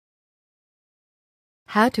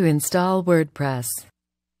How to install WordPress.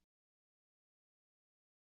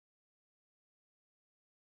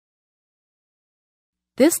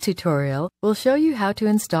 This tutorial will show you how to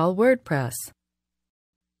install WordPress.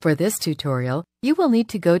 For this tutorial, you will need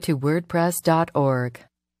to go to WordPress.org.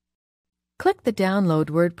 Click the Download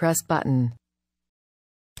WordPress button.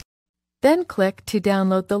 Then click to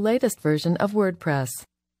download the latest version of WordPress.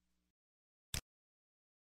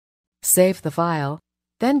 Save the file,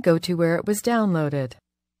 then go to where it was downloaded.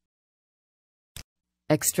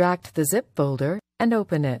 Extract the zip folder and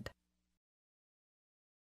open it.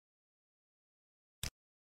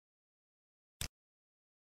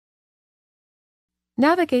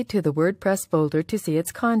 Navigate to the WordPress folder to see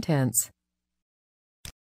its contents.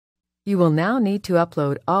 You will now need to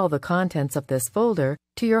upload all the contents of this folder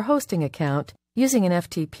to your hosting account using an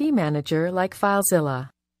FTP manager like FileZilla.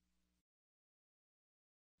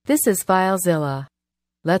 This is FileZilla.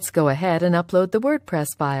 Let's go ahead and upload the WordPress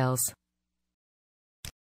files.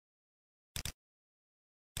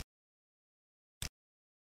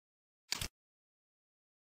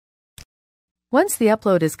 Once the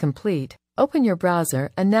upload is complete, open your browser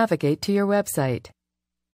and navigate to your website.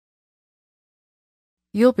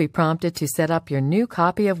 You'll be prompted to set up your new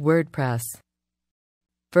copy of WordPress.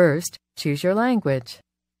 First, choose your language.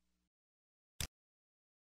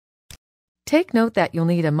 Take note that you'll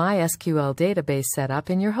need a MySQL database set up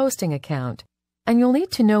in your hosting account, and you'll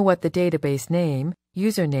need to know what the database name,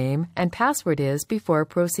 username, and password is before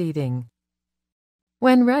proceeding.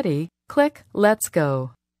 When ready, click Let's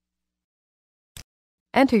Go.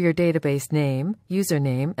 Enter your database name,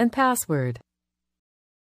 username, and password.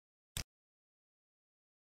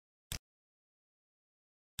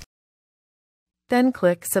 Then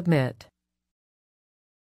click Submit.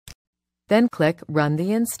 Then click Run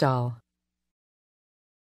the install.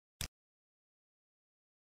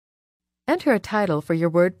 Enter a title for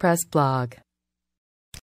your WordPress blog.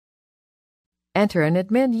 Enter an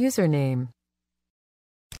admin username.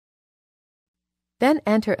 Then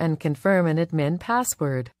enter and confirm an admin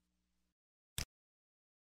password.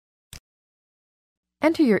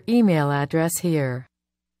 Enter your email address here.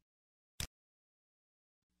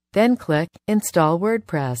 Then click Install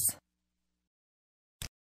WordPress.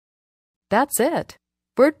 That's it.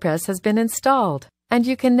 WordPress has been installed, and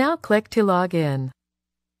you can now click to log in.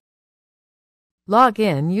 Log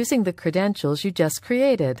in using the credentials you just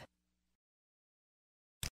created.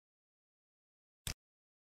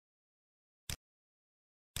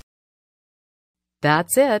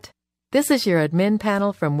 That's it. This is your admin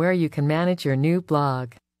panel from where you can manage your new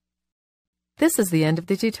blog. This is the end of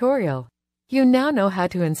the tutorial. You now know how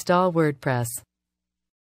to install WordPress.